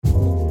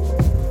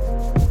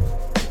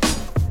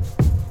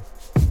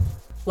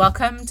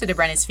Welcome to The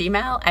Brand is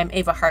Female. I'm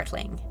Ava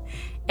Hartling.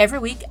 Every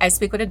week, I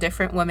speak with a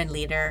different woman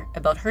leader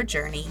about her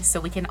journey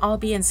so we can all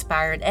be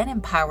inspired and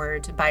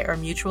empowered by our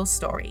mutual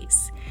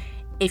stories.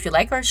 If you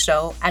like our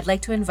show, I'd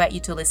like to invite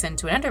you to listen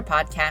to another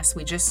podcast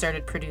we just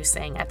started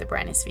producing at The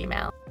Brand is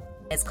Female.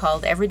 It's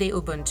called Everyday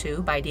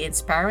Ubuntu by the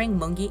inspiring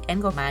Mungi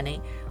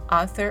Ngomane,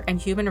 author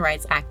and human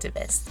rights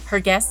activist.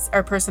 Her guests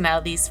are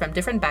personalities from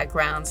different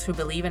backgrounds who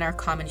believe in our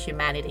common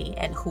humanity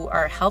and who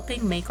are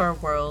helping make our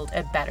world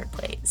a better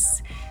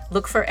place.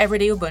 Look for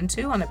Everyday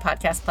Ubuntu on the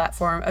podcast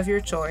platform of your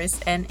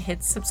choice and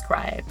hit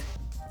subscribe.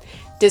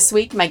 This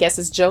week, my guest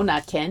is Zoe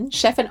Notkin,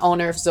 chef and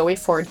owner of Zoe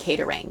Ford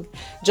Catering.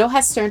 Zoe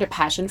has turned a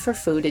passion for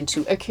food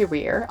into a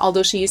career,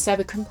 although she used to have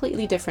a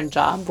completely different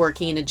job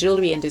working in the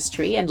jewelry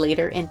industry and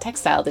later in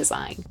textile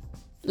design.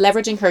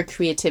 Leveraging her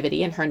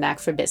creativity and her knack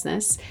for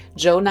business,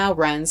 Zoe now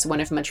runs one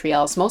of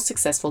Montreal's most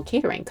successful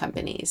catering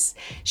companies.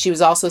 She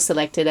was also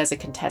selected as a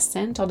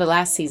contestant on the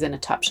last season of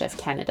Top Chef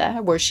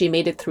Canada, where she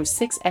made it through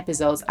 6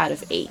 episodes out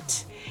of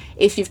 8.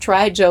 If you've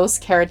tried Zoe's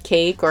carrot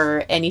cake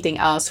or anything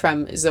else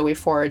from Zoe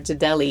Ford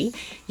Deli,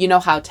 you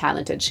know how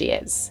talented she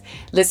is.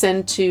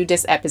 Listen to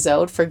this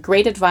episode for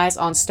great advice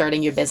on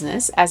starting your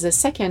business as a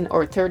second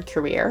or third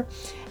career,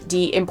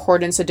 the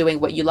importance of doing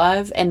what you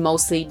love, and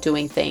mostly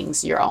doing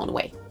things your own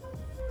way.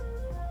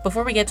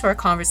 Before we get to our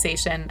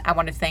conversation, I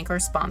want to thank our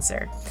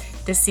sponsor.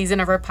 This season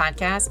of our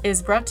podcast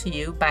is brought to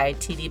you by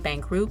TD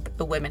Bank Group,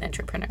 the Women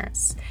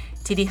Entrepreneurs.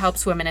 TD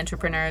helps women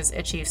entrepreneurs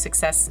achieve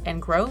success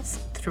and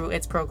growth through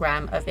its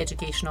program of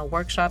educational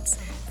workshops,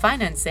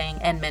 financing,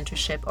 and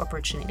mentorship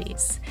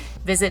opportunities.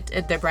 Visit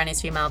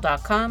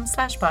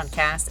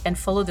thebrandisfemale.com/podcast and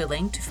follow the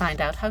link to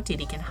find out how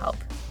TD can help.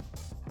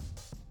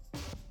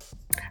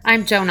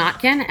 I'm Zoe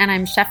Notkin, and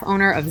I'm chef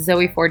owner of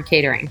Zoe Ford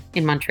Catering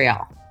in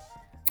Montreal.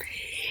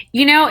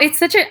 You know,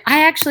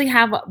 I actually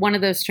have one of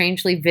those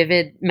strangely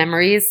vivid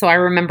memories. So I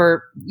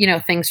remember,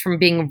 things from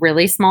being a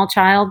really small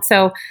child.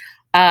 So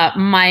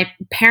my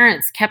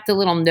parents kept a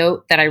little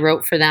note that I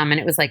wrote for them,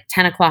 and it was like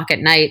 10 o'clock at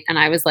night. And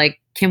I was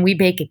like, can we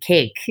bake a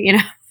cake?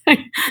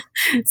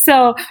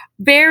 So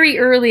very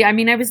early, I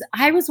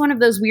was one of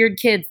those weird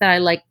kids that I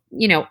like,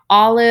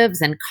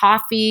 olives and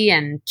coffee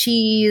and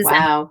cheese.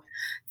 Wow. And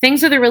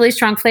things with a really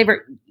strong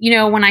flavor.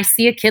 When I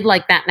see a kid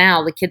like that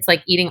now, the kid's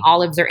like eating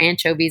olives or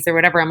anchovies or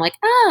whatever, I'm like,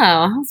 oh,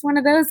 I was one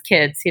of those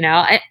kids,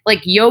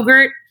 like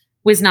yogurt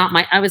was not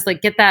I was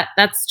like, get that,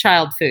 that's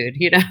child food,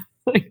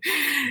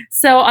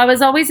 So I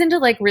was always into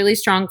like really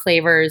strong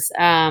flavors.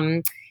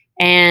 And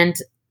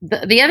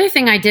the other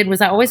thing I did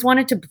was I always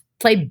wanted to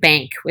play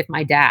bank with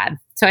my dad.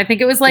 So I think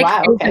it was like,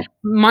 wow, okay.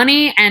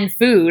 Money and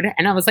food.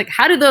 And I was like,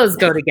 how do those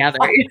go together?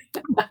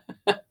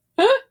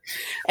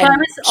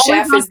 And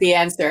chef is the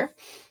answer.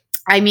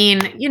 I mean,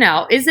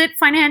 is it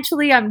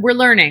financially? We're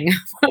learning.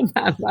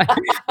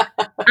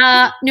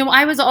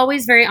 I was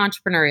always very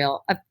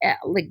entrepreneurial,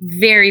 like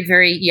very,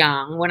 very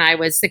young. When I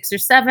was 6 or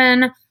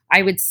 7,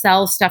 I would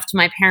sell stuff to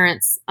my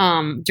parents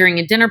during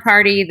a dinner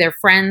party. Their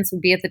friends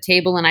would be at the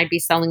table and I'd be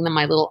selling them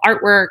my little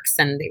artworks,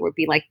 and they would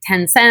be like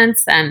 10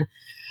 cents. And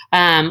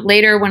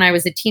later, when I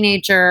was a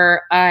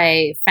teenager,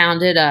 I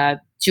founded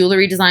a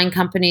jewelry design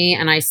company,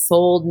 and I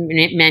sold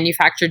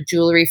manufactured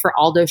jewelry for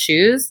Aldo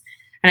shoes.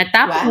 And at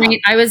that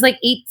point, I was like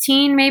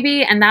 18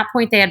 maybe. And at that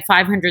point, they had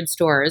 500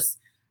 stores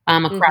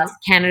across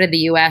Canada, the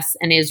US,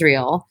 and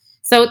Israel.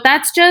 So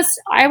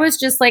I was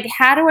just like,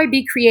 how do I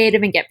be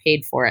creative and get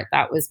paid for it?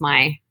 That was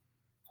my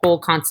whole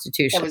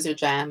constitution. That was your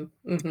jam.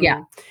 Mm-hmm.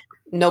 Yeah.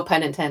 No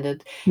pun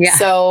intended. Yeah.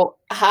 So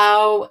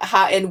how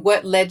and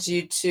what led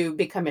you to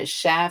become a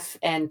chef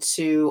and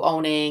to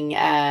owning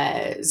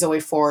Zoe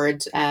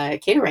Ford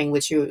Catering,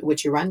 which you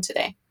run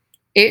today?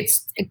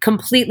 It's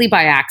completely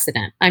by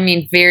accident. I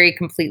mean, very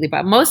completely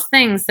most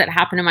things that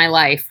happen in my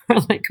life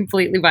are like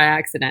completely by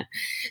accident.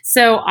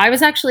 So I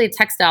was actually a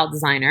textile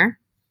designer.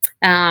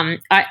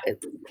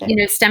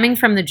 Stemming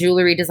from the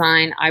jewelry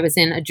design, I was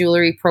in a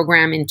jewelry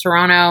program in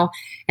Toronto,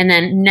 and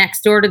then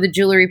next door to the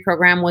jewelry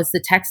program was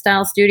the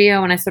textile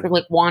studio. And I sort of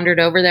like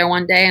wandered over there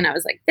one day and I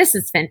was like, this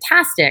is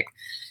fantastic.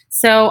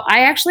 So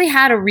I actually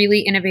had a really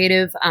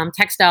innovative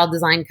textile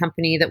design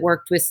company that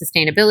worked with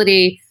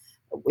sustainability.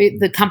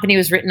 The company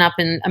was written up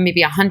in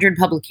maybe 100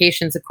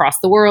 publications across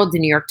the world. The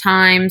New York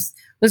Times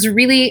was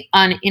really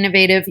an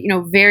innovative,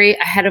 very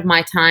ahead of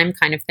my time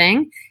kind of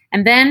thing.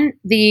 And then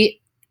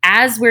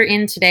as we're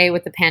in today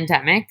with the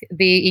pandemic,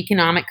 the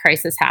economic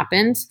crisis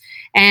happened,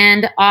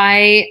 and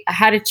I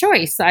had a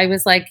choice. I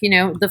was like,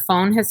 the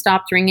phone has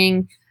stopped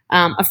ringing.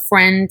 A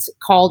friend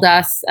called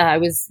us. I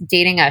was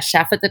dating a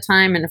chef at the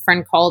time, and a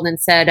friend called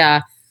and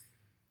said,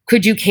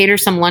 could you cater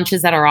some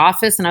lunches at our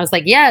office? And I was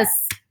like,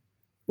 yes.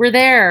 We're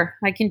there.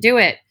 I can do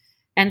it.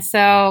 And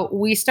so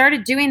we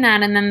started doing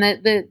that. And then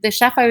the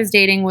chef I was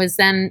dating was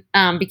then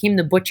became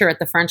the butcher at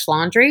the French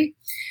Laundry.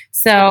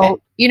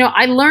 So,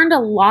 I learned a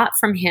lot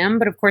from him,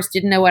 but of course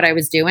didn't know what I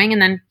was doing.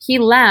 And then he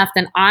left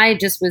and I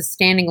just was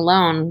standing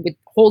alone with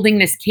holding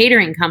this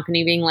catering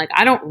company being like,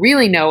 I don't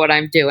really know what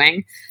I'm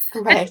doing.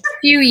 Right. It took a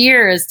few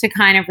years to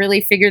kind of really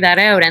figure that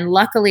out. And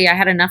luckily I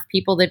had enough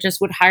people that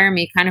just would hire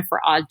me kind of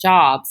for odd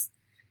jobs.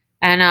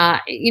 And,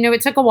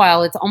 it took a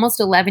while. It's almost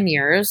 11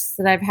 years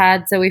that I've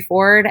had Zoe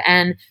Ford.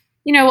 And,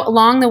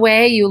 along the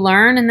way you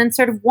learn. And then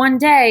sort of one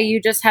day you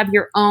just have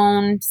your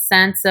own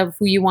sense of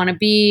who you want to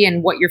be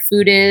and what your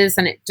food is.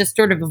 And it just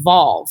sort of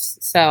evolves.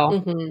 So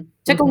Mm-hmm.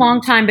 took a Mm-hmm.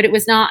 long time, but it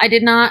was not, I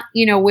did not,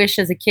 wish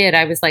as a kid.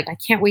 I was like, I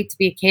can't wait to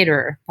be a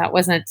caterer. That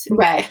wasn't.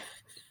 Right.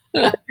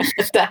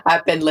 That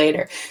happened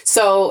later.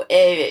 So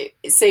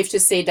it's safe to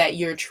say that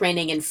your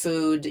training in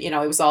food, it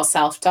was all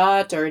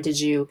self-taught, or did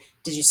you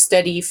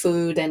study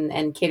food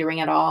and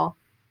catering at all?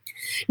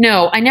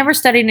 No, I never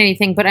studied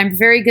anything, but I'm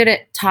very good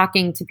at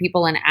talking to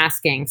people and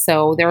asking.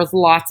 So there was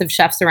lots of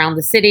chefs around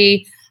the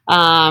city.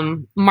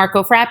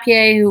 Marco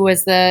Frappier, who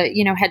was the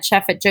head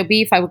chef at Joe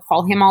Beef, I would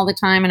call him all the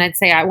time, and I'd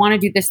say, I want to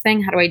do this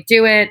thing. How do I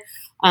do it?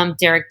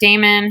 Derek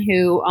Damon,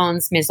 who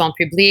owns Maison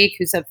Publique,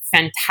 who's a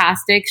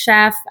fantastic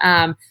chef.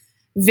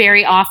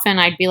 Very often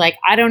I'd be like,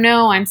 I don't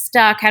know, I'm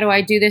stuck. How do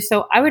I do this?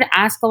 So I would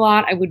ask a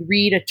lot. I would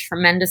read a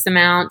tremendous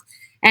amount.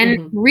 And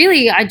Mm-hmm.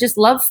 really, I just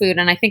love food.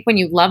 And I think when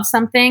you love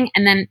something,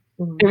 and then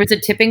Mm-hmm. there was a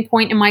tipping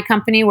point in my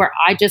company where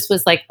I just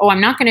was like, oh,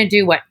 I'm not going to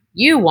do what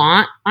you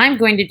want. I'm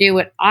going to do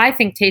what I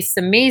think tastes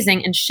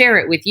amazing and share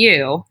it with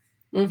you.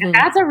 And Mm-hmm.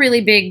 that's a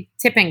really big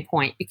tipping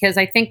point, because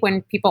I think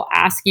when people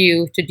ask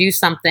you to do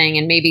something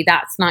and maybe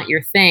that's not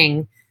your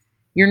thing,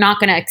 you're not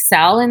going to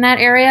excel in that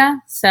area.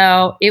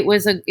 So it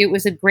was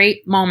a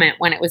great moment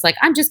when it was like,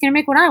 I'm just going to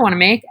make what I want to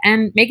make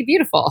and make it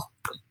beautiful.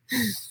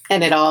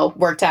 And it all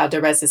worked out.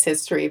 The rest is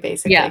history, Yeah,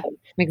 basically.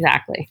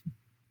 exactly.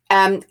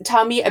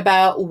 Tell me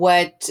about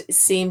what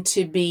seemed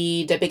to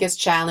be the biggest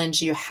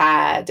challenge you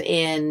had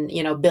in,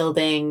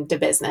 building the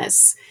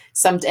business.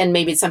 And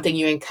maybe it's something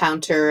you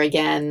encounter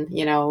again,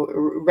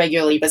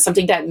 regularly, but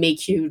something that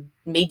made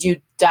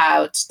you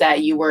doubt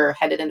that you were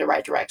headed in the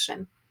right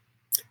direction.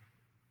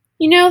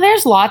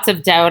 There's lots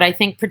of doubt. I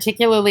think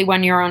particularly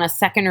when you're on a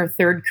second or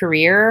third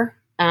career,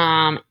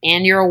 and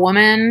you're a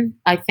woman,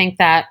 I think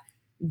that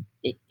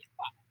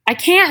I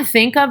can't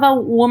think of a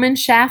woman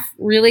chef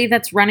really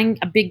that's running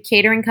a big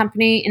catering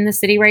company in the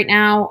city right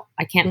now.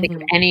 I can't think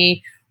of Hmm.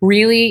 any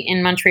really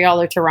in Montreal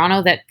or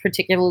Toronto that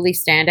particularly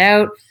stand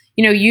out.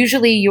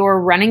 Usually you're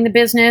running the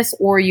business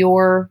or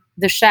you're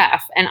the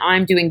chef, and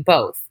I'm doing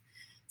both.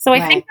 So I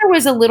think Right. there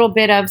was a little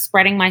bit of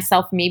spreading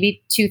myself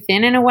maybe too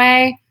thin in a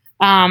way.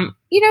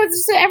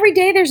 Every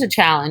day there's a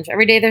challenge.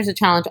 Every day there's a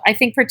challenge. I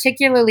think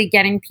particularly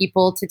getting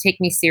people to take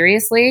me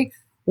seriously,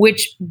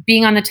 which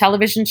being on the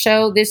television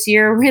show this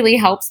year really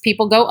helps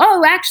people go,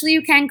 oh, actually,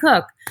 you can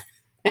cook.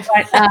 But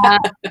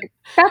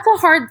that's a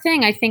hard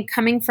thing. I think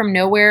coming from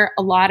nowhere,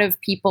 a lot of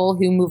people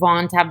who move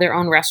on to have their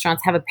own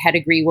restaurants have a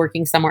pedigree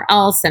working somewhere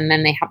else, and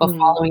then they have a Mm.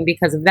 following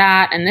because of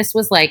that. And this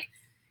was like,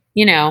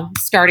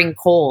 starting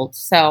cold.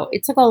 So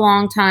it took a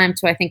long time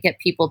to, I think, get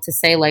people to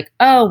say, like,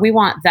 oh, we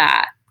want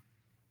that.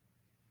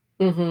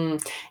 Hmm.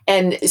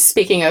 And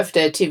speaking of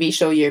the TV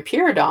show you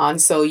appeared on,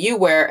 so you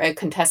were a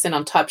contestant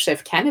on Top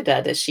Chef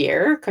Canada this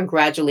year.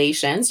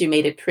 Congratulations. You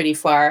made it pretty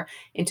far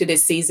into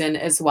this season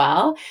as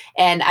well.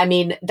 And I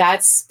mean,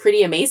 that's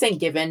pretty amazing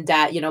given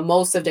that,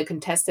 most of the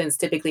contestants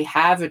typically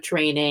have a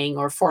training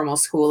or formal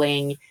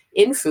schooling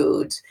in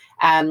food.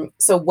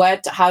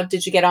 How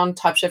did you get on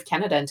Top Chef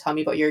Canada, and tell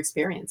me about your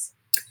experience?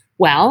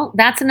 Well,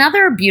 that's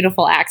another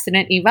beautiful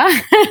accident, Eva.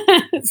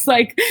 It's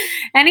like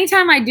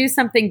anytime I do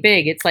something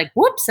big, it's like,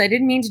 whoops, I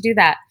didn't mean to do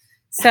that.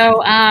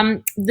 So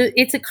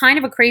it's a kind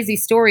of a crazy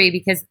story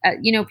because,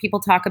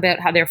 people talk about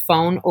how their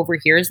phone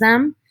overhears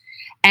them.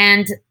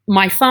 And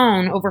my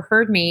phone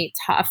overheard me.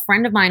 A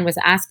friend of mine was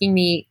asking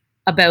me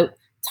about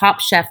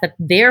Top Chef that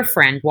their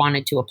friend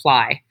wanted to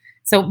apply.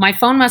 So my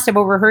phone must have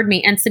overheard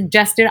me and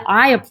suggested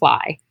I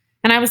apply.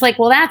 And I was like,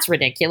 well, that's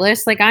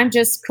ridiculous. Like, I'm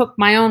just cook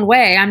my own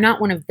way. I'm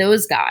not one of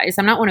those guys.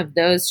 I'm not one of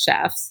those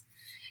chefs.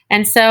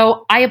 And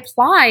so I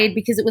applied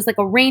because it was like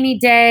a rainy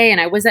day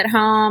and I was at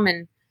home,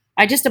 and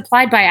I just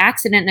applied by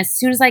accident. And as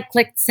soon as I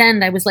clicked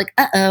send, I was like,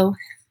 uh-oh,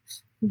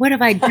 what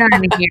have I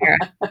done here?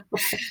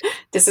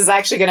 This is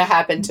actually going to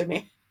happen to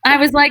me. I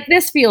was like,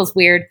 this feels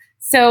weird.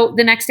 So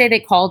the next day they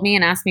called me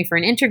and asked me for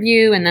an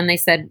interview. And then they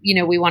said,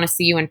 we want to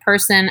see you in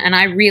person. And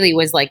I really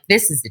was like,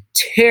 this is a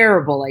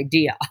terrible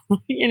idea.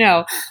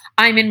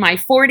 I'm in my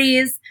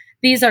 40s.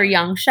 These are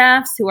young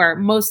chefs who are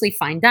mostly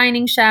fine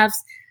dining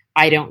chefs.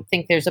 I don't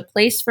think there's a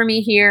place for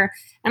me here.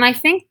 And I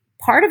think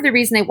part of the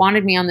reason they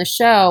wanted me on the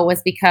show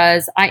was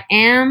because I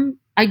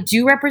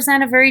do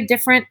represent a very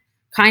different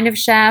kind of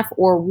chef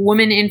or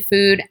woman in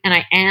food. And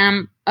I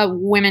am a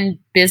women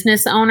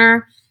business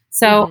owner.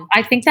 So Hmm.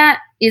 I think that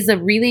is a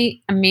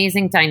really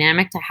amazing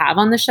dynamic to have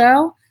on the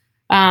show.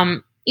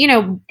 And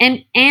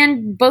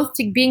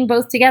being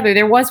both together.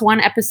 There was one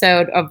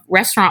episode of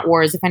Restaurant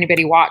Wars, if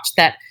anybody watched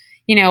that,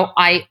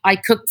 I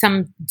cooked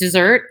some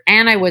dessert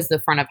and I was the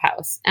front of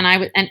house, and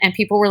and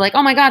people were like,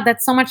 oh my God,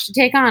 that's so much to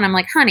take on. I'm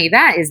like, honey,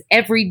 that is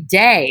every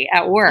day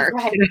at work.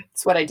 Right.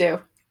 That's what I do.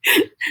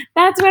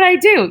 That's what I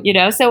do.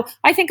 So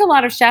I think a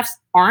lot of chefs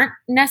aren't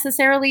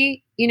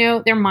necessarily,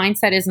 their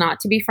mindset is not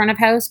to be front of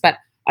house, but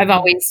I've Mhm.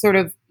 always sort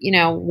of,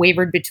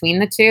 wavered between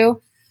the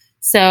two.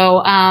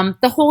 So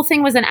the whole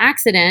thing was an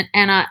accident,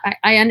 and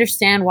I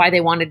understand why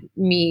they wanted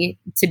me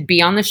to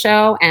be on the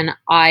show, and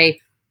I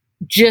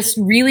just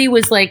really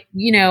was like,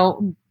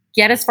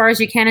 get as far as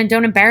you can and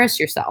don't embarrass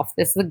yourself.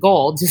 This is the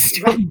goal. Just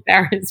don't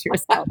embarrass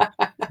yourself.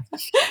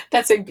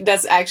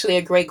 That's actually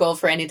a great goal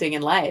for anything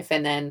in life.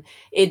 And then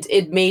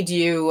it made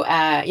you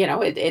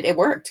it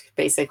worked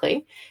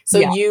basically. So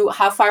Yeah.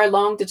 how far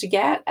along did you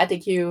get? I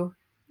think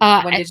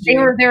when did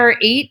you There were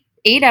eight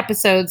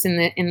episodes in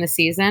the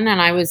season,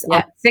 and I was on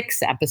yeah,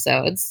 6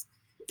 episodes.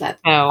 that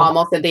So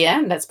almost at the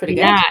end. That's pretty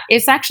good. yeah,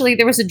 it's actually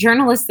there was a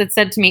journalist that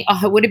said to me, "Oh,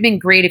 it would have been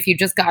great if you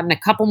just gotten a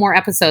couple more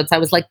episodes." I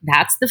was like,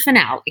 "That's the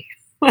finale."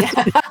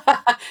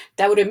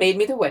 That would have made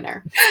me the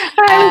winner.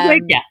 I was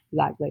like, Um, "Yeah,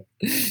 exactly."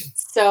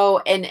 so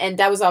and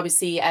that was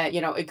obviously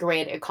a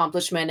great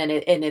accomplishment, and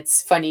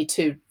it's funny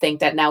to think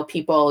that now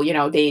people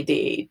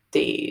they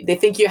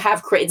think you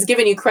have it's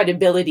given you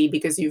credibility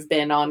because you've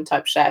been on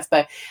Top Chef.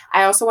 But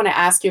I also want to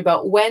ask you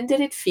about, when did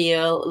it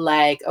feel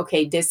like,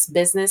 okay, this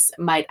business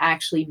might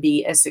actually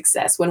be a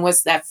success? When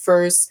was that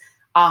first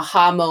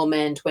aha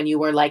moment when you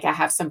were like, I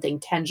have something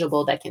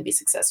tangible that can be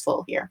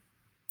successful here?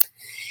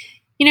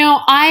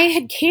 I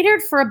had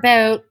catered for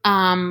about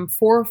 4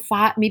 or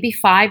 5, maybe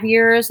 5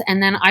 years,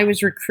 and then I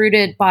was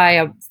recruited by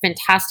a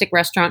fantastic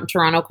restaurant in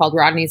Toronto called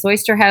Rodney's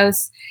Oyster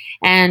House,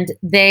 and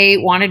they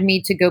wanted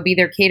me to go be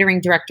their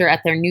catering director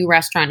at their new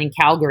restaurant in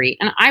Calgary.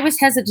 And I was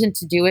hesitant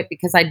to do it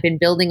because I'd been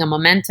building a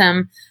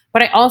momentum,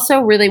 but I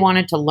also really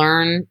wanted to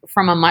learn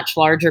from a much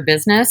larger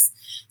business.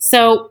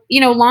 So,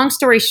 long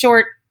story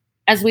short,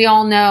 as we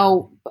all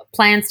know,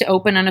 plans to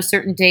open on a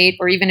certain date,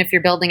 or even if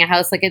you're building a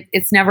house, like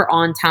it's never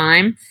on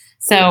time.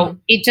 So Mhm.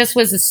 it just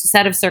was a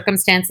set of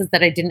circumstances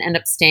that I didn't end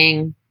up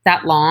staying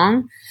that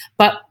long.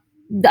 But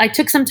I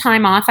took some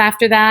time off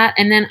after that.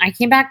 And then I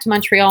came back to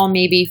Montreal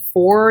maybe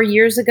 4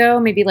 years ago,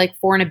 maybe like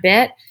four and a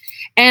bit.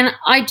 And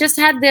I just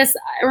had this.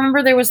 I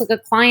remember there was like a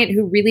client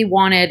who really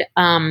wanted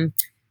a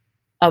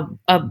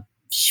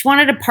she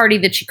wanted a party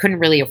that she couldn't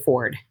really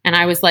afford. And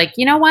I was like,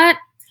 you know what?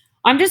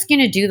 I'm just going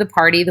to do the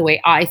party the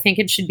way I think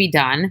it should be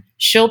done.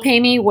 She'll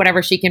pay me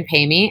whatever she can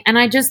pay me. And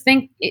I just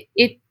think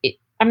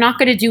I'm not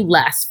going to do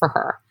less for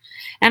her.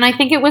 And I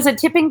think it was a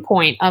tipping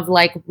point of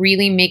like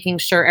really making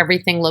sure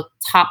everything looked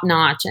top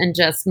notch and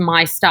just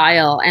my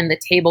style. And the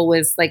table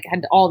was like,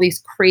 had all these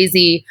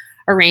crazy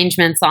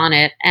arrangements on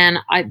it. And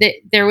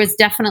there was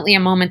definitely a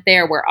moment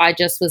there where I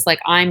just was like,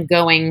 I'm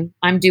doing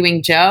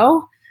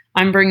Joe.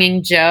 I'm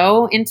bringing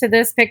Joe into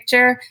this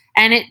picture.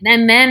 And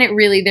then it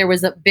really, there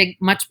was a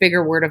much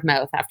bigger word of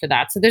mouth after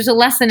that. So there's a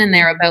lesson in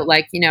there about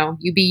like,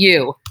 you be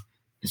you.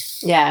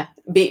 Yeah,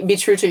 be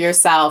true to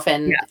yourself,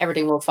 and Yeah.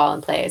 everything will fall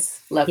in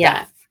place. Love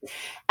Yeah. that.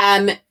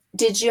 Um,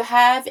 did you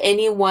have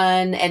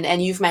anyone,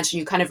 and you've mentioned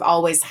you kind of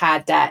always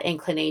had that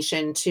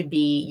inclination to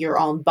be your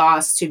own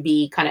boss, to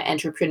be kind of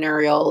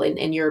entrepreneurial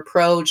in your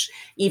approach,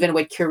 even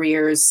with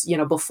careers,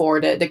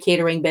 before the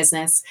catering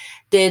business.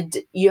 Did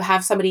you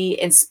have somebody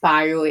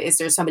inspire you? Is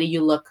there somebody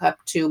you look up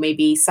to,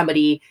 maybe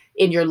somebody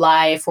in your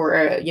life,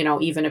 or,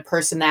 even a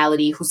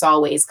personality who's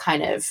always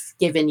kind of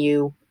given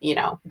you,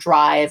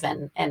 drive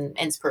and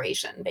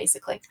inspiration,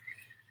 basically?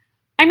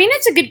 I mean,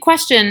 it's a good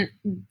question.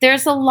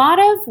 There's a lot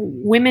of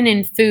women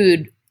in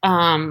food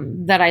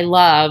that I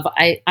love.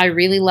 I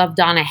really love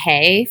Donna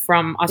Hay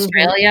from Hmm.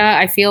 Australia.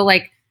 I feel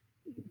like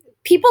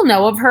people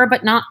know of her,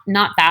 but not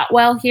that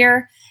well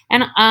here.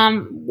 And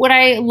what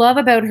I love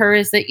about her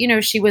is that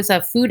she was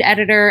a food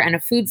editor and a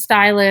food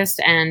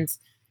stylist, and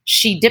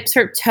she dips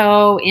her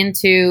toe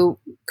into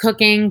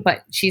cooking,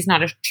 but she's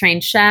not a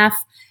trained chef.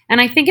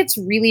 And I think it's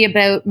really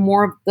about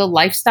more of the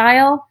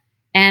lifestyle.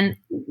 And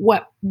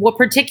what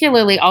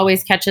particularly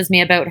always catches me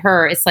about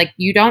her is like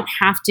you don't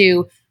have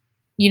to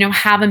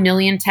have a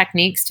million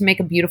techniques to make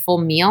a beautiful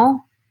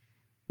meal,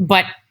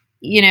 but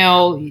you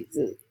know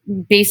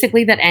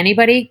basically that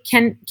anybody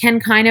can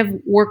kind of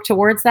work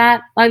towards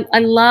that. I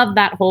love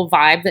that whole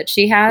vibe that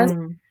she has,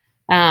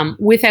 Hmm.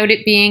 without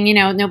it being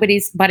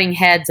nobody's butting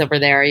heads over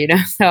there,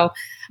 so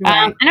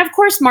Right. and of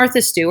course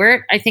Martha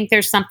Stewart. I think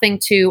there's something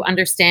to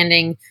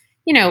understanding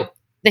you know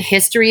the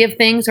history of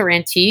things, or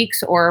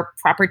antiques, or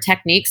proper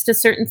techniques to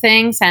certain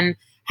things, and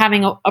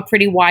having a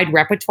pretty wide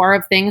repertoire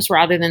of things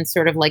rather than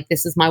sort of like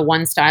this is my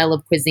one style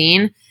of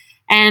cuisine.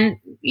 And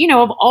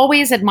I've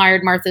always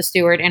admired Martha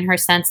Stewart in her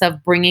sense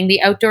of bringing the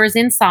outdoors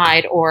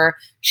inside. Or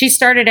she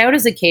started out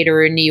as a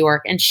caterer in New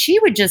York, and she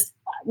would just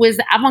was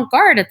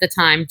avant-garde at the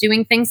time,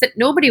 doing things that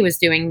nobody was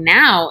doing.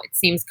 Now it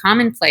seems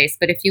commonplace,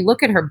 but if you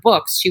look at her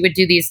books, she would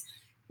do these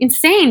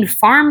insane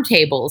farm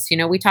tables.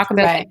 We talk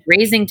about like Right.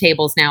 raising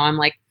tables now. I'm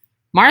like,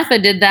 Martha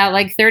did that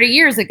like 30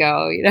 years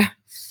ago.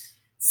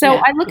 So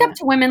Yeah. I look up Yeah.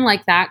 to women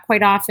like that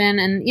quite often,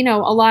 and a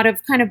lot of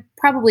kind of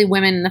probably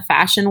women in the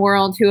fashion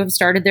world who have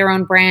started their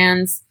own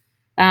brands.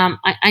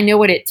 I know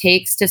what it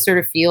takes to sort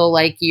of feel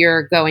like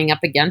you're going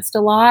up against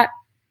a lot,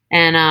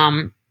 and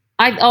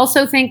I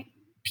also think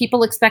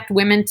people expect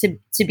women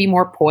to be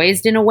more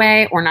poised in a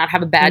way, or not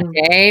have a bad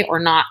Mm. day, or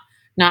not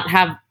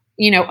have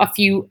a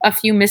few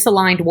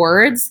misaligned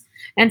words.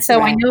 And so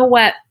I Right. know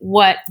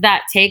what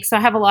that takes. So I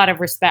have a lot of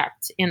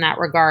respect in that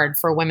regard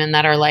for women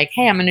that are like,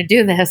 hey, I'm going to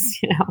do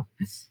this,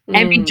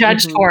 and be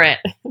judged Mm-hmm. for it.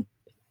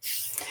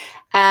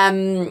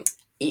 Um,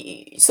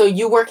 so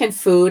you work in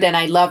food, and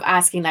I love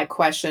asking that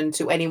question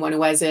to anyone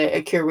who has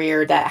a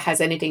career that has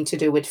anything to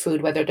do with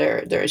food, whether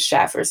they're a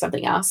chef or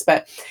something else.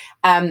 But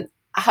um,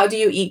 how do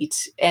you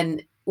eat?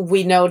 And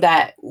we know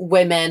that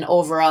women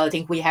overall, I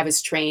think we have a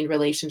strained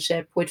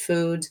relationship with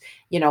food.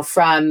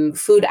 From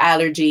food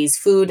allergies,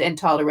 food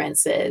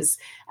intolerances,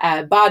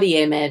 body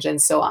image,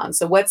 and so on.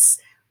 So what's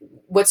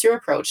your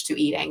approach to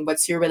eating?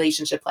 What's your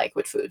relationship like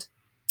with food?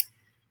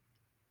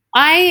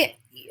 I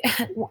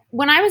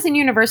when I was in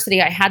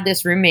university, I had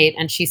this roommate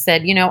and she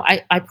said,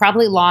 I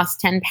probably lost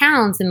 10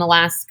 pounds in the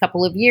last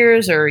couple of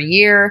years or a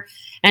year.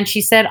 And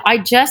she said, I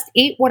just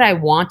ate what I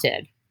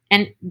wanted.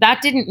 And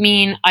that didn't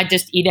mean I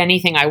just eat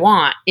anything I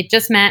want. It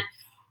just meant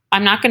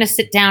I'm not going to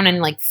sit down and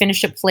like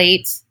finish a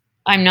plate.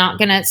 I'm not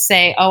going to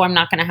say, oh, I'm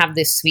not going to have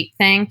this sweet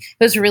thing.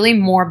 It was really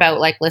more about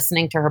like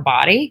listening to her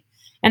body.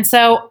 And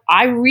so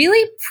I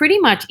really pretty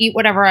much eat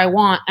whatever I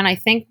want. And I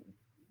think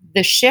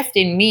the shift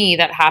in me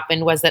that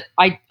happened was that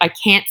I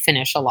can't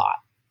finish a lot.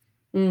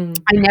 Mm,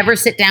 I never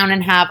sit down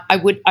and I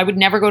would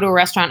never go to a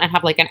restaurant and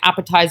have like an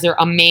appetizer,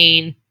 a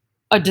main,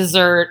 a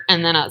dessert,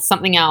 and then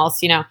something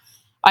else.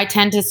 I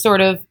tend to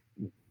sort of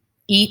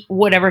eat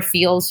whatever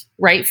feels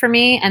right for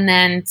me and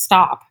then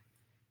stop.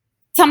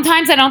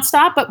 Sometimes I don't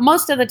stop, but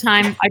most of the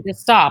time I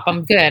just stop.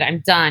 I'm good. I'm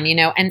done.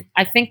 And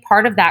I think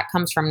part of that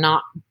comes from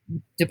not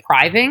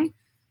depriving.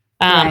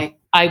 right.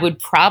 I would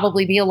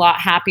probably be a lot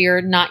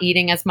happier not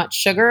eating as much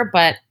sugar,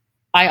 but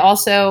I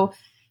also,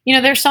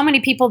 there's so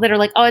many people that are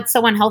like, oh, it's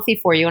so unhealthy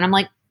for you. And I'm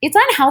like, it's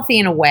unhealthy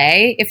in a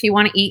way if you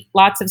want to eat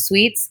lots of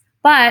sweets,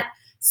 but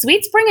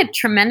sweets bring a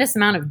tremendous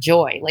amount of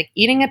joy. Like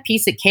eating a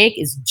piece of cake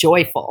is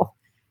joyful.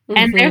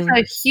 And there's Hmm.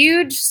 a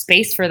huge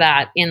space for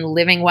that in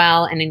living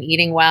well and in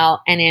eating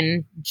well and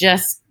in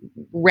just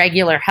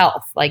regular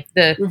health, like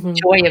the Hmm.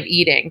 joy of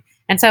eating.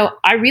 And so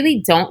I really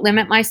don't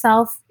limit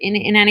myself in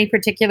any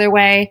particular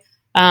way.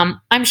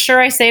 I'm sure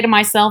I say to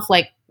myself,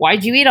 like,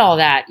 why'd you eat all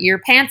that? Your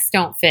pants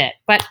don't fit.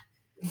 But,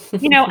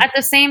 at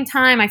the same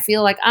time, I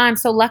feel like I'm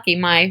so lucky.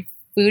 My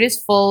food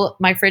is full.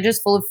 My fridge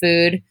is full of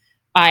food.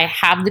 I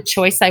have the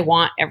choice I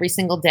want every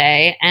single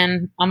day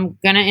and I'm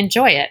going to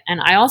enjoy it.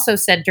 And I also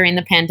said during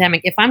the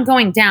pandemic, if I'm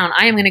going down,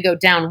 I am going to go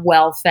down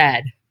well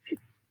fed.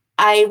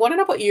 I want to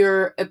know about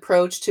your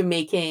approach to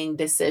making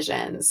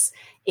decisions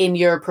in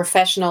your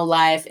professional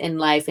life, in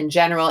life in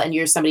general. And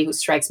you're somebody who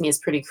strikes me as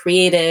pretty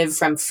creative,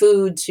 from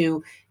food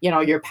to,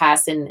 your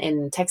past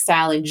in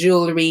textile and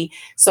jewelry.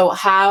 So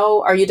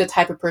how are you the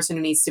type of person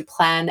who needs to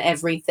plan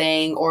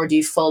everything, or do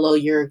you follow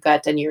your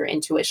gut and your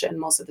intuition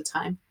most of the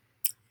time?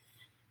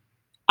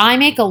 I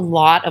make a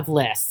lot of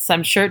lists.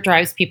 I'm sure it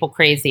drives people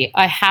crazy.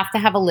 I have to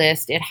have a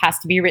list. It has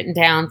to be written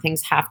down.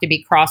 Things have to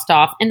be crossed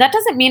off. And that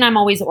doesn't mean I'm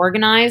always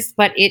organized,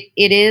 but it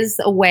is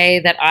a way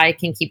that I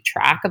can keep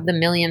track of the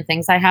million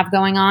things I have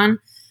going on.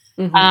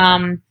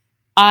 Hmm.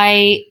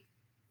 I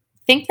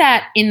think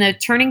that in the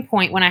turning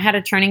point, when I had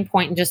a turning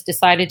point and just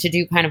decided to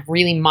do kind of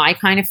really my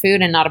kind of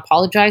food and not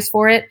apologize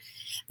for it,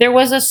 there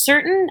was a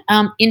certain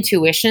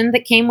intuition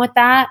that came with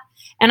that.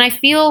 And I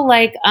feel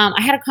like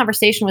I had a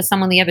conversation with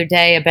someone the other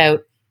day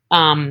about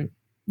um,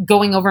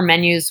 going over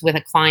menus with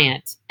a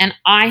client. And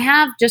I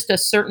have just a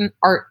certain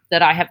art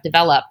that I have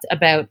developed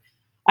about.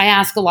 I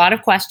ask a lot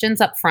of questions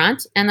up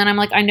front, and then I'm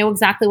like, I know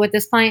exactly what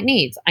this client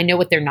needs. I know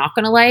what they're not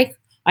going to like.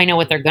 I know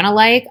what they're going to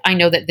like. I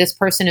know that this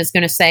person is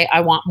going to say,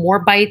 I want more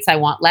bites. I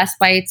want less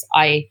bites.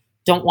 I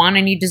don't want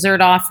any dessert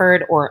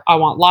offered, or I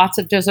want lots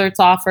of desserts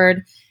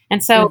offered.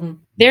 And so Hmm.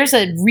 there's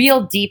a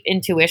real deep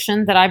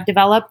intuition that I've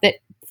developed that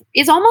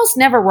is almost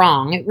never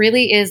wrong. It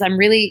really is. I'm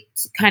really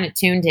kind of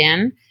tuned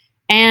in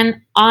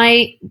and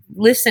I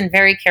listen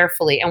very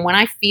carefully. And when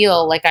I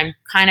feel like I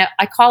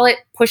call it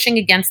pushing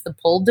against the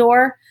pull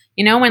door,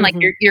 when like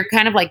Hmm. you're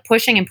kind of like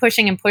pushing and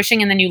pushing and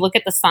pushing, and then you look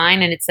at the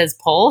sign and it says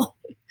pull,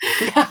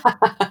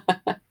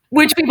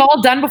 which we've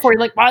all done before.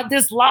 You're like, why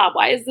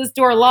is this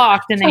door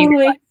locked? And then you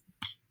Totally.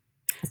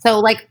 so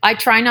like I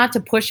try not to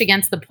push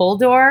against the pull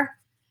door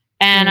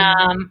and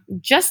Hmm.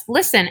 just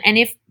listen. And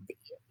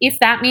if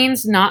that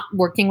means not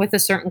working with a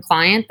certain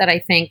client that I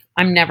think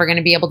I'm never going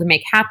to be able to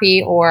make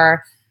happy,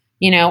 or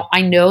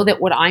I know that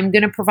what I'm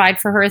going to provide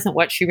for her isn't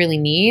what she really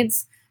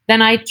needs,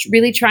 then I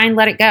really try and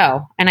let it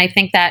go. And I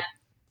think that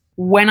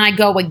when I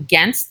go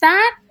against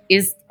that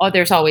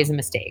there's always a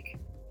mistake.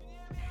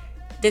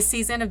 This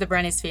season of The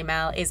Brand is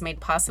Female is made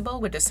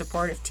possible with the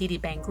support of TD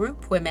Bank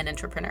Group Women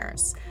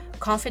Entrepreneurs.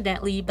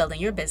 Confidently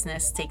building your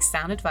business takes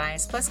sound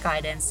advice plus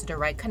guidance to the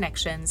right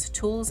connections,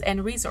 tools,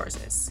 and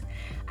resources.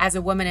 As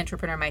a woman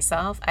entrepreneur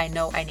myself, I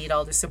know I need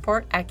all the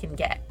support I can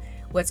get.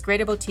 What's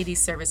great about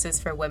TD's services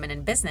for women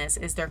in business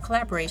is their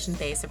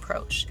collaboration-based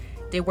approach.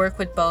 They work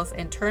with both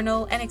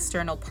internal and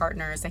external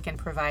partners that can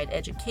provide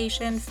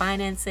education,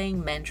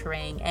 financing,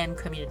 mentoring, and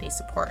community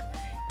support.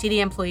 TD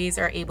employees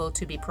are able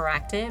to be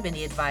proactive in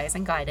the advice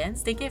and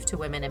guidance they give to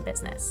women in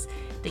business.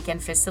 They can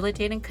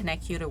facilitate and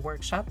connect you to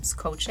workshops,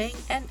 coaching,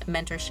 and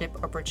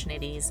mentorship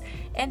opportunities,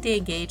 and they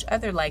engage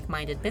other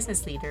like-minded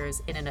business leaders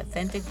in an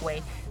authentic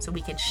way so we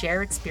can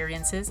share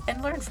experiences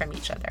and learn from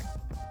each other.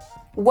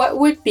 What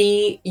would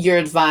be your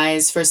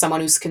advice for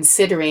someone who's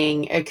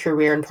considering a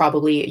career and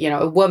probably,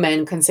 a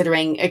woman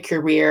considering a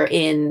career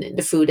in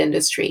the food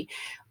industry?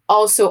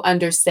 Also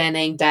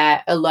understanding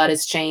that a lot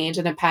has changed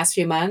in the past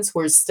few months.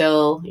 We're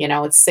still,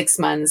 it's 6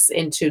 months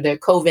into the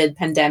COVID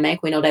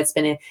pandemic. We know that's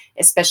been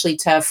especially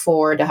tough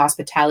for the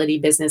hospitality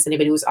business.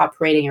 Anybody who's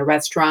operating a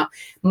restaurant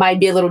might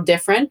be a little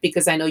different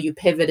because I know you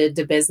pivoted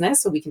the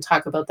business, so we can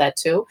talk about that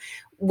too.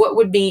 What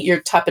would be your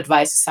top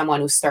advice to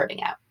someone who's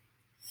starting out?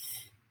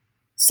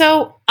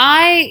 So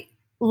I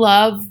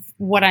love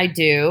what I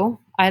do.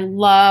 I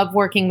love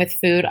working with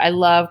food. I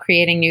love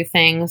creating new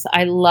things.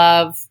 I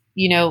love,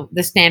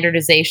 the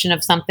standardization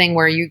of something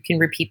where you can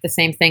repeat the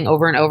same thing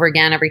over and over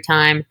again every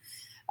time.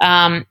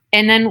 And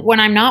then when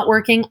I'm not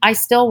working, I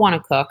still want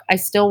to cook. I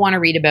still want to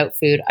read about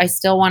food. I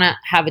still want to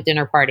have a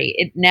dinner party.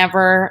 I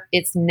never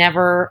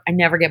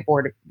get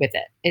bored with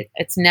it.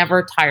 It's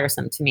never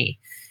tiresome to me.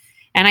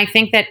 And I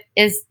think that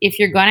if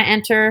you're going to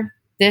enter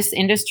this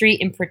industry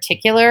in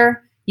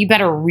particular, you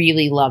better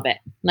really love it.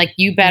 Like,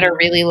 you better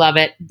really love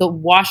it. The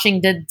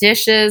washing the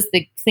dishes,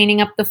 the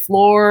cleaning up the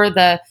floor,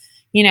 the,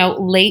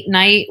 late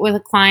night with a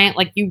client,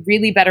 like, you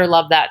really better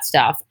love that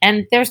stuff.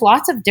 And there's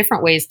lots of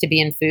different ways to be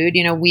in food.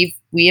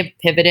 We have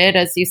pivoted,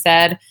 as you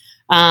said.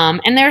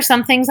 And there are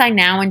some things I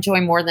now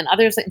enjoy more than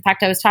others. In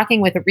fact, I was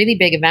talking with a really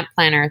big event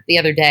planner the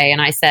other day,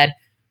 and I said,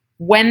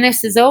 when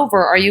this is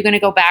over, are you going to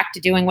go back to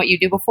doing what you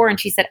do before? And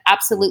she said,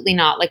 absolutely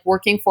not. Like,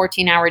 working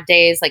 14-hour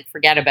days, like,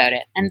 forget about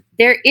it. And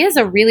there is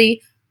a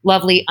really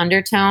lovely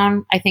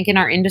undertone, I think, in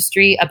our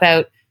industry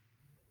about,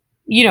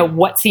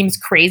 what seems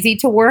crazy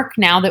to work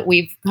now that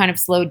we've kind of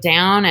slowed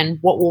down, and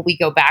what will we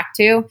go back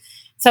to?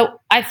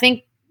 So I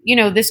think,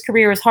 this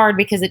career is hard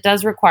because it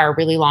does require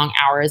really long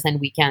hours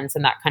and weekends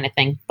and that kind of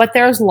thing. But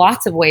there's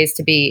lots of ways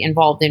to be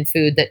involved in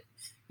food that,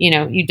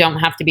 you don't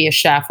have to be a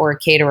chef or a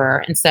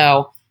caterer. And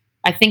so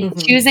I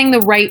think choosing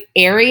the right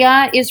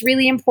area is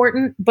really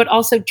important, but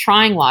also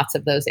trying lots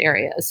of those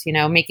areas,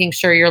 making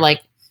sure you're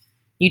like,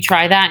 you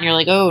try that and you're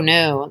like, oh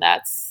no,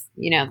 that's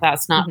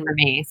not for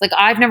me. It's like,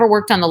 I've never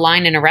worked on the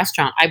line in a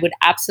restaurant. I would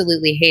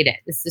absolutely hate it.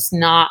 It's just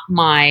not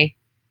my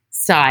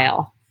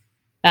style.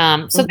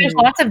 So there's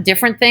lots of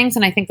different things.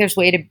 And I think there's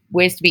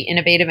ways to be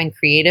innovative and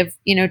creative,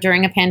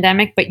 during a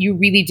pandemic, but you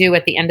really do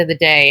at the end of the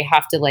day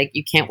have to,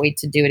 you can't wait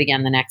to do it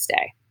again the next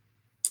day.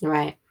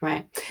 Right.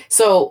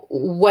 So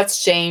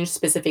what's changed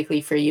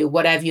specifically for you?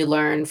 What have you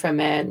learned from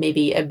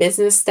maybe a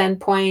business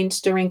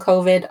standpoint during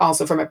COVID,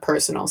 also from a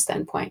personal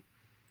standpoint?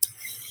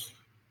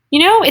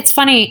 It's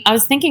funny. I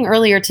was thinking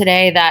earlier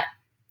today that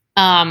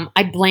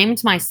I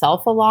blamed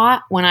myself a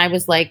lot when I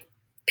was like,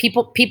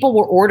 people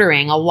were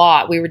ordering a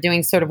lot. We were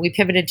doing we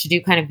pivoted to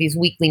do kind of these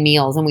weekly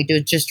meals, and we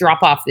do just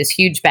drop off this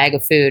huge bag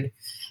of food.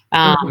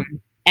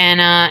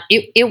 And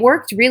it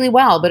worked really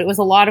well, but it was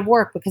a lot of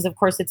work because, of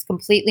course, it's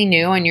completely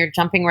new and you're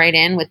jumping right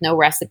in with no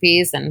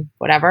recipes and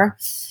whatever.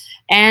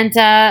 And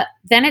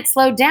then it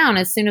slowed down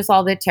as soon as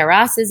all the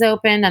terraces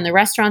opened and the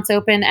restaurants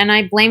opened. And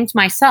I blamed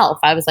myself.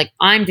 I was like,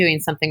 I'm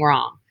doing something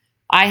wrong.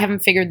 I haven't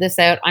figured this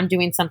out. I'm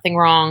doing something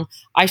wrong.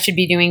 I should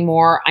be doing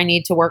more. I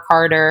need to work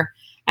harder.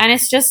 And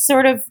it's just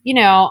sort of,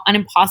 an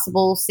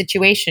impossible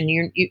situation.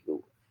 You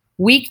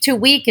week to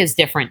week is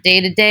different. Day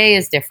to day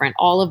is different.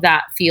 All of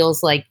that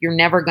feels like you're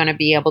never going to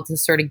be able to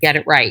sort of get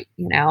it right,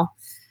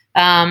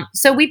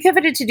 So we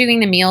pivoted to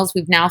doing the meals.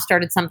 We've now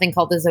started something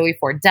called the Zoe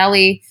Ford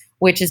Deli,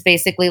 which is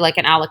basically like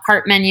an a la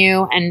carte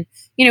menu. And,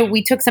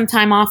 we took some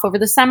time off over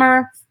the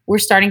summer. We're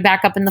starting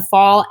back up in the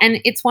fall. And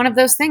it's one of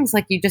those things,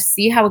 like, you just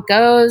see how it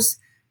goes.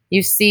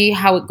 You see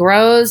how it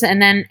grows.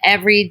 And then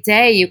every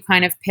day you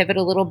kind of pivot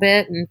a little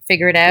bit and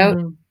figure it out.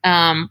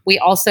 We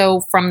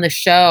also, from the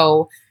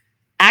show,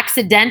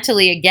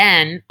 accidentally,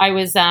 again, I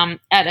was at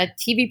a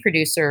TV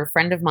producer,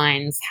 friend of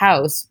mine's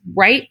house,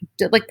 right?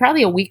 Like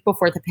probably a week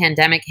before the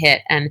pandemic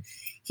hit. And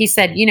he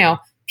said,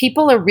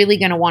 people are really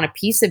going to want a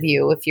piece of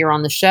you if you're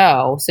on the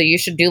show. So you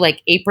should do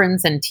like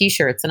aprons and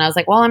t-shirts. And I was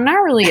like, well, I'm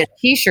not really a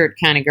t-shirt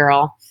kind of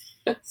girl.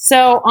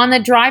 So on the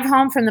drive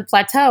home from the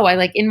plateau,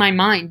 I in my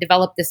mind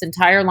developed this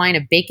entire line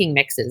of baking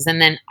mixes.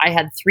 And then I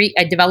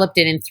developed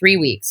it in 3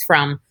 weeks,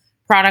 from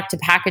product to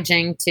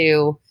packaging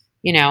to,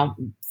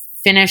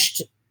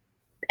 finished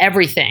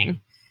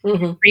everything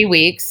in 3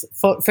 weeks,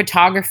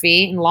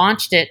 photography, and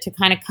launched it to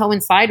kind of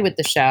coincide with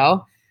the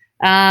show.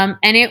 And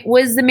it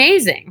was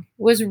amazing.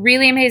 It was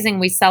really amazing.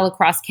 We sell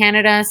across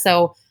Canada.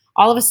 So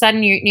all of a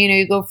sudden,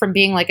 you go from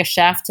being like a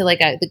chef to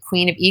the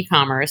queen of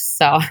e-commerce.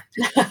 So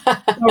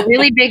a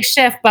really big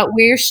shift, but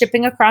we're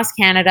shipping across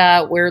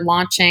Canada. We're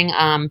launching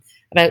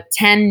about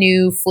 10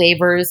 new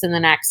flavors in the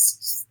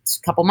next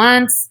couple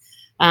months,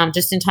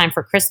 just in time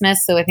for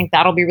Christmas. So I think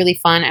that'll be really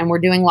fun. And we're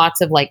doing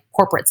lots of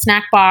corporate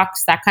snack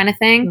box, that kind of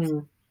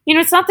thing.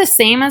 It's not the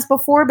same as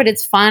before, but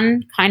it's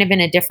fun kind of in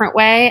a different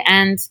way.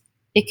 And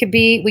it could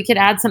be, we could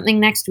add something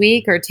next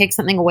week or take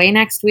something away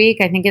next week.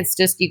 I think it's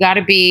just, you got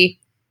to be,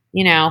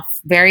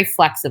 very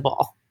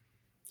flexible.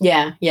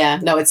 Yeah, yeah.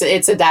 No,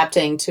 it's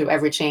adapting to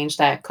every change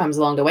that comes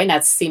along the way, and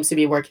that seems to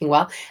be working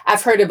well.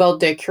 I've heard about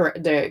the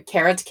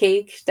carrot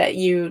cake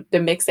the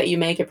mix that you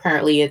make.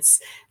 Apparently, it's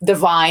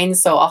divine,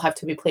 so I'll have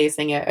to be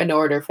placing an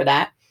order for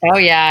that. Oh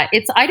yeah,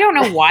 I don't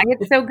know why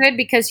it's so good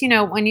because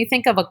when you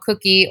think of a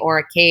cookie or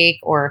a cake,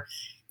 or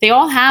they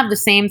all have the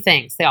same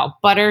things. They all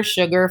butter,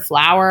 sugar,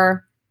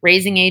 flour,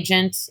 raising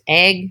agent,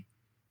 egg,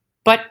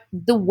 but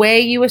the way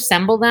you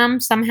assemble them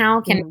somehow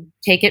can Mm.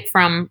 take it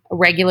from a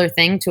regular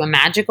thing to a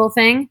magical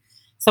thing.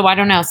 So I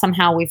don't know,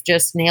 somehow we've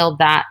just nailed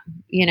that,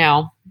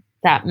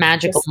 that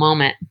magical There's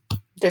moment.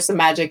 there's some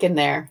magic in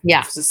there,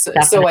 Yeah, so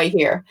definitely. I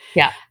hear.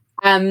 Yeah.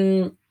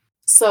 Um,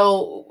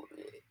 so,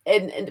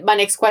 and my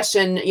next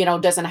question,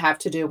 doesn't have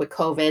to do with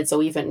COVID.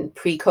 So even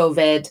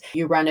pre-COVID,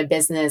 you run a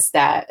business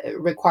that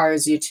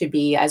requires you to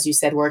be, as you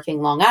said, working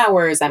long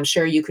hours. I'm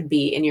sure you could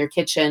be in your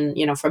kitchen,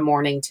 from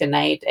morning to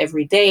night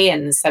every day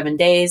and 7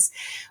 days.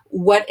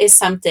 What is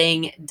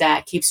something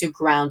that keeps you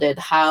grounded?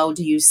 How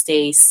do you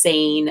stay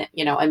sane,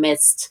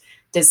 amidst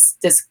this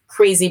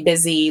crazy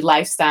busy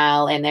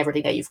lifestyle and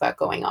everything that you've got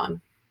going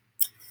on?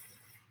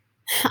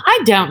 I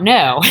don't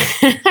know.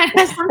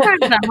 Sometimes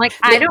I'm like,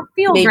 I May- don't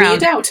feel Maybe you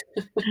grounded. don't.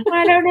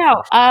 I don't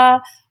know.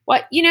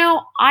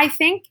 I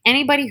think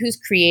anybody who's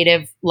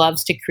creative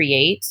loves to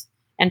create.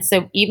 And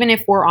so even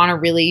if we're on a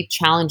really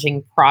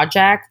challenging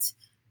project,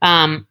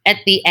 at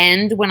the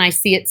end, when I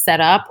see it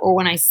set up or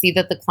when I see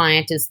that the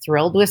client is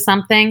thrilled with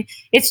something,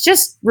 it's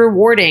just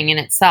rewarding in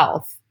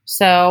itself.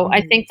 So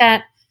I Mhm. think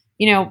that,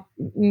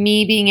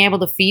 me being able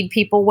to feed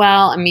people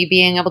well and me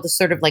being able to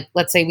sort of like,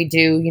 let's say we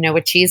do, a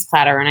cheese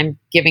platter and I'm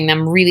giving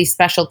them really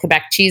special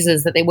Quebec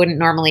cheeses that they wouldn't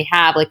normally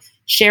have, like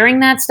sharing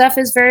that stuff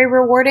is very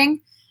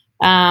rewarding.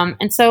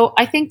 And so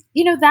I think,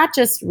 that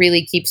just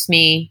really keeps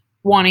me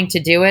wanting to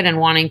do it and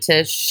wanting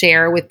to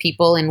share with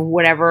people in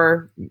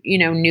whatever,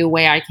 new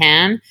way I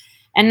can.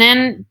 And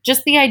then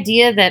just the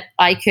idea that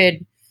I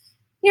could,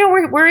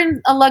 we're in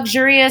a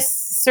luxurious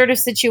sort of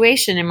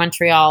situation in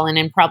Montreal and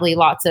in probably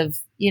lots of,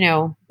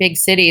 big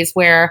cities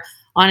where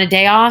on a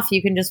day off,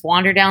 you can just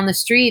wander down the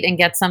street and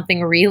get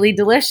something really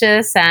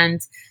delicious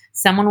and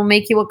someone will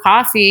make you a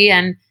coffee.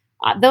 And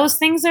those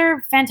things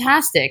are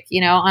fantastic,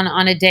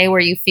 on a day where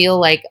you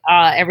feel like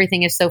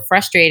everything is so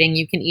frustrating,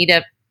 you can eat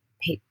a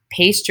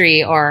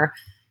pastry or,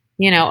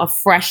 a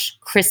fresh,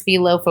 crispy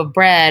loaf of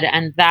bread.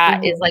 And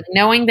that is Mhm. like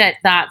knowing that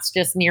that's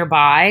just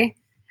nearby.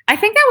 I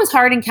think that was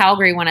hard in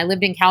Calgary when I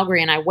lived in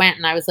Calgary and I went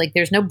and I was like,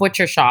 there's no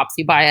butcher shops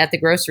you buy at the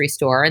grocery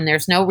store and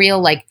there's no real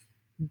like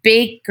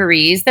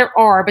bakeries. There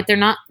are, but they're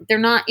not,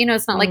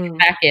 it's not like Mm.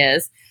 Quebec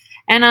is.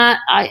 And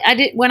I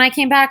did, when I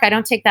came back, I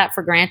don't take that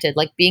for granted.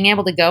 Like being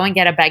able to go and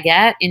get a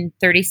baguette in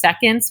 30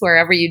 seconds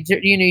wherever you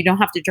don't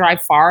have to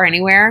drive far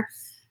anywhere.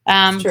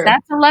 It's true.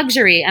 That's a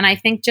luxury. And I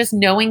think just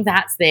knowing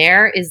that's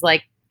there is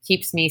like,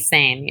 keeps me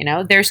sane.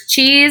 There's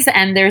cheese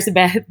and there's a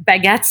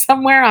baguette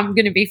somewhere. I'm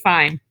going to be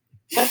fine.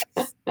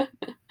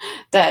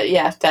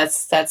 Yeah,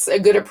 that's a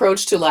good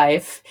approach to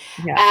life.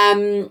 Yeah.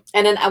 And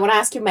then I want to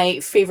ask you my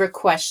favorite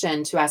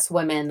question to ask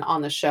women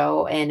on the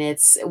show, and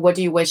it's, what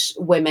do you wish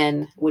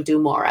women would do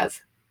more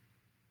of?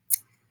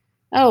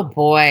 Oh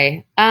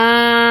boy.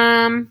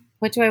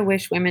 What do I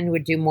wish women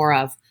would do more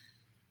of?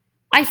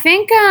 I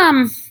think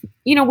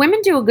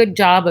women do a good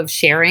job of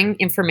sharing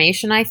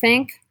information, I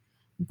think.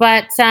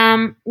 But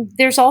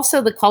there's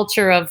also the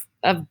culture of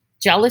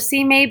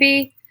jealousy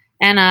maybe.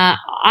 And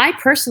I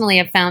personally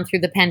have found through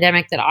the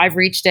pandemic that I've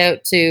reached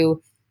out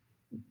to,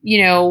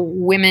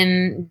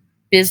 women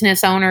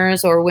business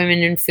owners or women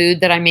in food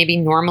that I maybe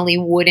normally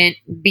wouldn't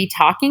be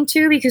talking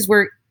to because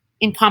we're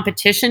in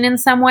competition in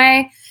some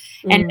way.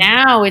 And Mm.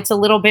 now it's a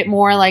little bit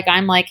more like,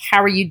 I'm like,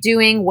 how are you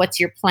doing? What's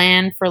your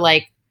plan for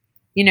like,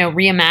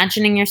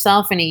 reimagining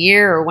yourself in a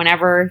year or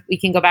whenever we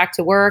can go back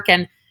to work?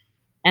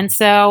 And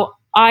so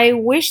I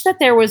wish that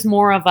there was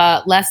more of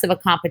a less of a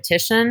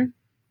competition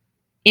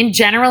in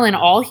general in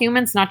all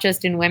humans, not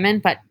just in women.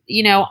 But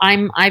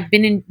I've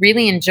been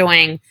really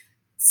enjoying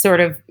sort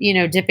of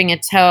dipping a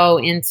toe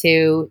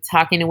into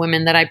talking to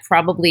women that I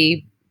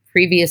probably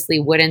previously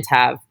wouldn't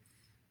have.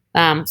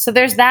 So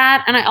there's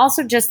that, and I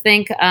also just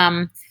think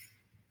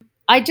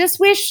I just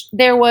wish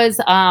there was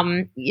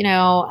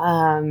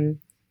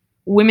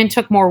women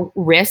took more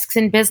risks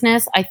in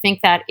business. I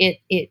think that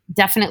it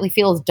definitely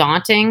feels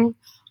daunting.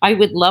 I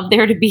would love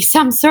there to be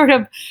some sort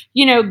of,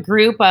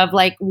 group of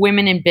like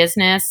women in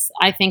business.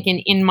 I think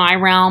in my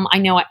realm, I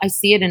know I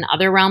see it in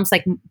other realms,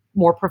 like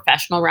more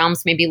professional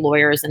realms, maybe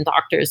lawyers and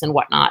doctors and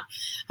whatnot.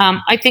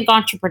 I think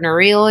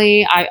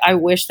entrepreneurially, I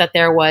wish that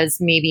there was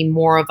maybe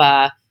more of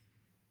a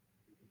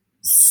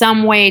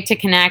some way to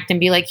connect and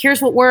be like,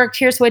 here's what worked,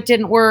 here's what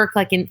didn't work.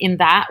 Like in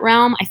that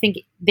realm, I think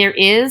there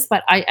is,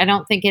 but I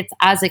don't think it's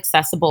as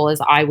accessible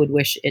as I would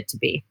wish it to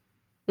be.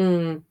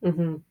 Mm.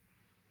 Hmm.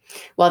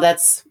 Well,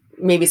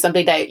 maybe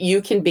something that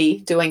you can be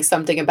doing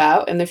something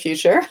about in the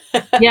future.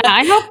 Yeah,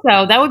 I hope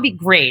so. That would be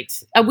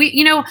great.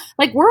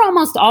 Like we're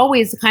almost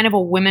always kind of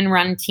a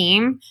women-run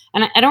team,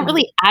 and I don't Mhm,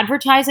 really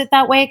advertise it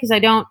that way because I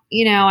don't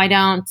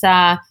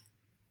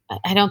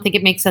think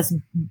it makes us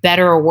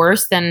better or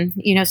worse than,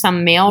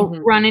 some male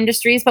mhm, run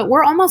industries, but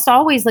we're almost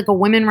always like a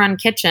women run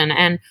kitchen.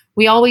 And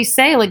we always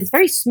say like it's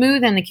very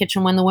smooth in the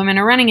kitchen when the women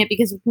are running it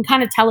because we can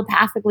kind of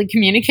telepathically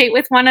communicate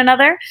with one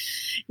another,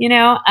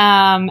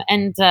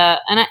 and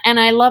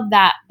I love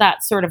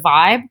that sort of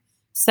vibe.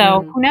 So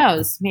mhm. who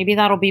knows? Maybe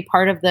that'll be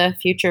part of the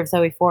future of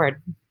Zoe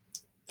Ford.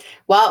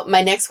 Well,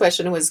 my next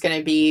question was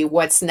gonna be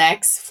what's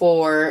next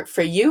for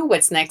you?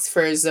 What's next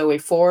for Zoe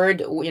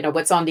Ford?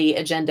 What's on the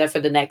agenda for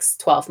the next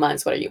 12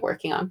 months? What are you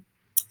working on?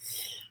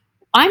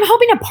 I'm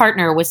hoping to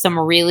partner with some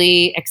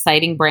really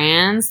exciting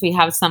brands. We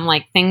have some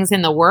like things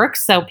in the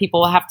works, so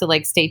people will have to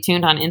like stay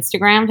tuned on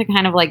Instagram to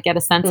kind of like get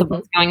a sense of Mhm,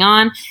 what's going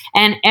on.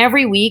 And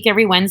every week,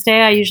 every Wednesday,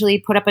 I usually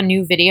put up a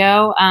new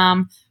video.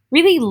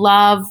 Really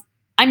love.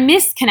 I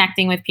miss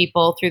connecting with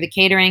people through the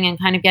catering and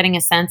kind of getting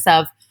a sense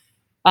of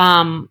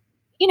um,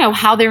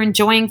 how they're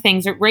enjoying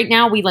things. Right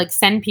now, we like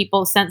send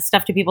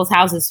stuff to people's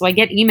houses. So I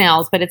get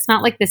emails, but it's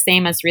not like the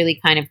same as really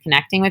kind of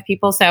connecting with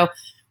people. So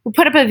we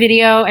put up a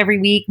video every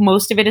week.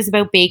 Most of it is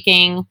about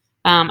baking.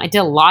 I did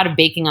a lot of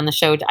baking on the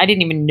show. I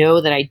didn't even know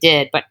that I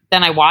did, but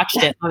then I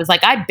watched it. I was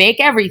like, I bake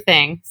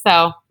everything.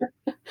 So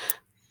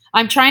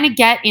I'm trying to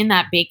get in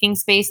that baking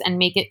space and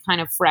make it kind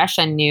of fresh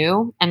and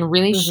new and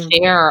really mhm,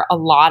 share a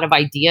lot of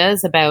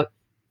ideas about,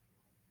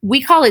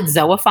 we call it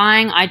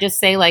zoifying. I just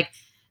say like,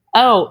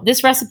 oh,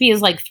 this recipe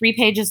is like 3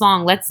 pages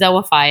long. Let's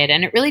zoify it.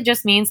 And it really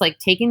just means like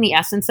taking the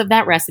essence of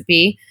that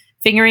recipe,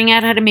 figuring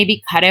out how to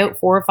maybe cut out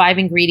 4 or 5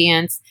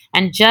 ingredients,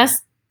 and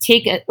just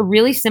take a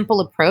really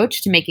simple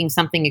approach to making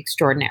something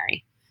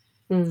extraordinary.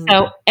 mhm,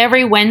 So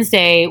every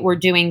Wednesday, we're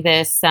doing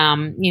this,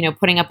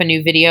 putting up a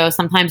new video.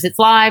 Sometimes it's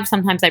live,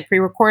 sometimes I pre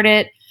record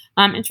it.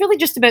 It's really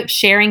just about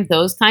sharing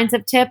those kinds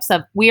of tips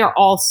of we are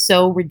all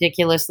so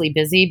ridiculously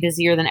busy,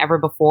 busier than ever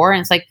before.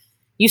 And it's like,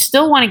 you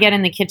still want to get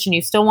in the kitchen,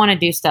 you still want to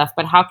do stuff,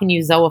 but how can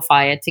you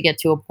zoify it to get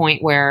to a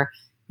point where,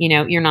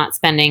 you're not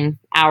spending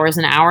hours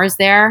and hours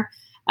there?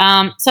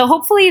 So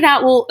hopefully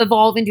that will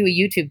evolve into a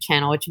YouTube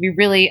channel, which would be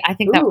really, I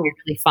think that would be ooh,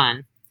 really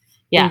fun.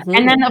 Yeah. And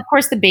mhm. then, of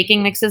course, the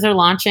baking mixes are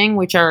launching,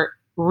 which are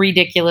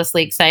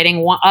ridiculously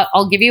exciting.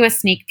 I'll give you a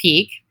sneak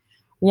peek.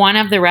 One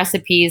of the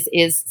recipes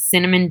is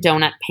cinnamon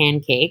donut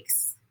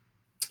pancakes.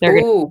 They're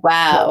going to Ooh, be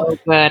wow. so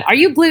good. Are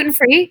you gluten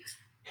free?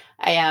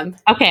 I am.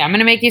 Okay, I'm going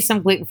to make you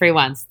some gluten free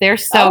ones. They're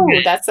so Oh,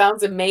 good. that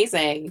sounds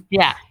amazing.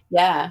 Yeah.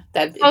 Yeah, So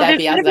that'd there's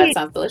be going awesome. to That be,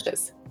 sounds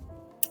delicious.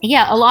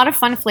 yeah, a lot of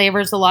fun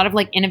flavors, a lot of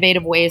like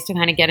innovative ways to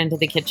kind of get into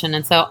the kitchen.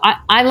 And so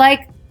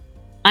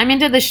I'm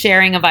into the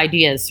sharing of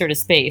ideas sort of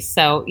space.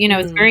 So,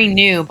 it's Mhm. very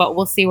new, but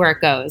we'll see where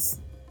it goes.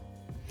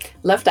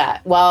 Love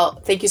that.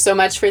 Well, thank you so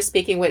much for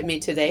speaking with me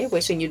today.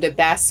 Wishing you the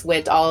best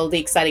with all the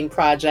exciting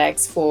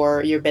projects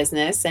for your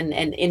business and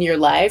in your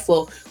life.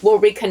 We'll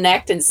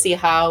reconnect and see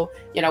how,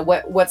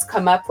 what's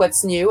come up,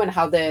 what's new, and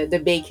how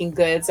the baking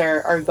goods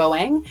are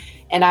going.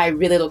 And I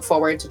really look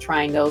forward to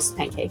trying those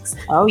pancakes.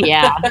 Oh,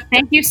 yeah.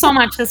 Thank you so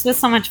much. This was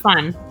so much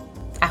fun.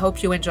 I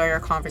hope you enjoy our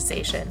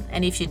conversation.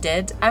 And if you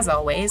did, as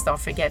always, don't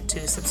forget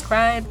to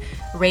subscribe,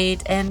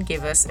 rate, and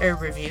give us a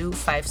review.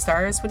 5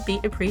 stars would be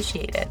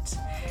appreciated.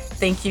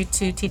 Thank you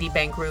to TD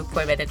Bank Group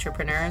Women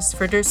Entrepreneurs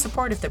for their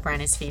support of The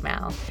Brand is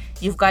Female.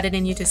 You've got it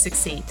in you to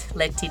succeed.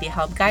 Let TD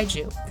help guide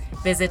you.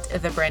 Visit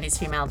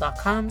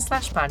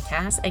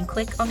thebrandisfemale.com/podcast and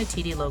click on the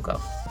TD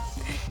logo.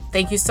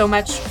 Thank you so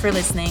much for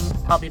listening.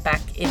 I'll be back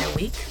in a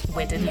week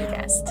with a new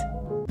guest.